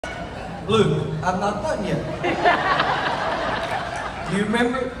Luke, I'm not done yet. Do you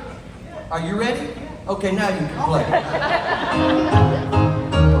remember? Are you ready? Okay, now you can play.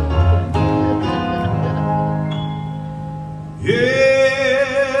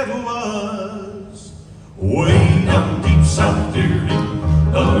 It was way down deep south during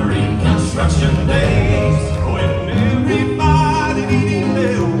the Reconstruction days, when everybody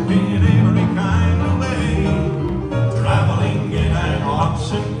needed help in every kind of way, traveling in an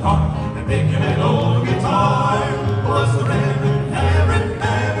oxen cart and picking an old guitar was the Reverend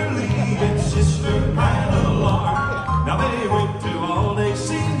Beverly and Sister Madeline. Now they went to all-day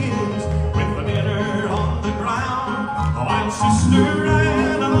singings with the dinner on the ground, while Sister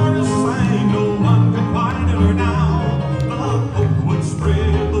Anna sang, no one could find her now. The hope would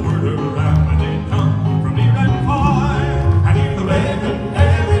spread the word around, and they'd come from near and far, and hear the Reverend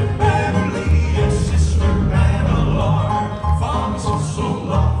Beverly and Sister Madeline. Fa mi sol sol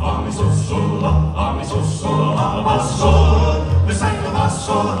la, fa mi sol sol la, fa mi sol sol la, fa sol. They sang the fa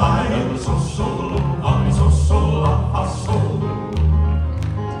sol high, and the sol sol la, fa mi sol sol la, fa sol.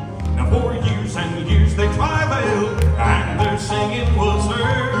 Now for years and years they traveled, and their singing was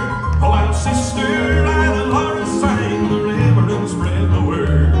heard, while Sister Laura sang, the Reverend spread the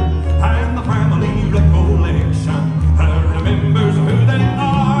word, and the family recollection remembers who they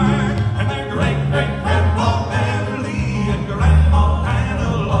are, and their great-great-grandpa Beverly and Grandma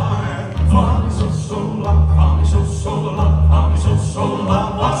Hannah. Fa mi sol sol la, fa mi sol sol la, fa mi sol sol la,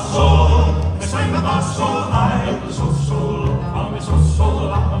 fa sol. They sang the fa sol high, and the sol sol la, fa mi sol sol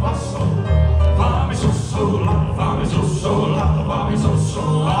la, fa sol. Fa mi sol sol la, fa mi sol sol la, fa mi sol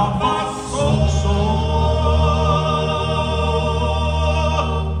sol la, fa sol sol.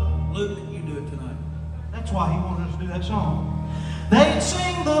 Luke, you do it tonight. That's why he wanted us to do that song. They'd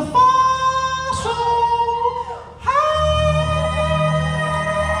sing the fa sol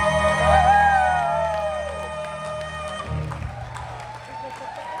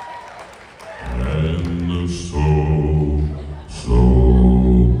And the so,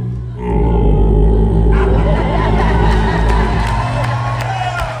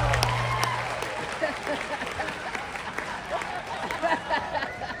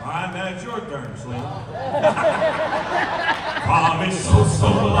 and that's your turn, Slim. Fa mi sol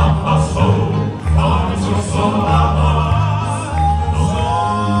sol la fa sol, fa mi sol sol la fa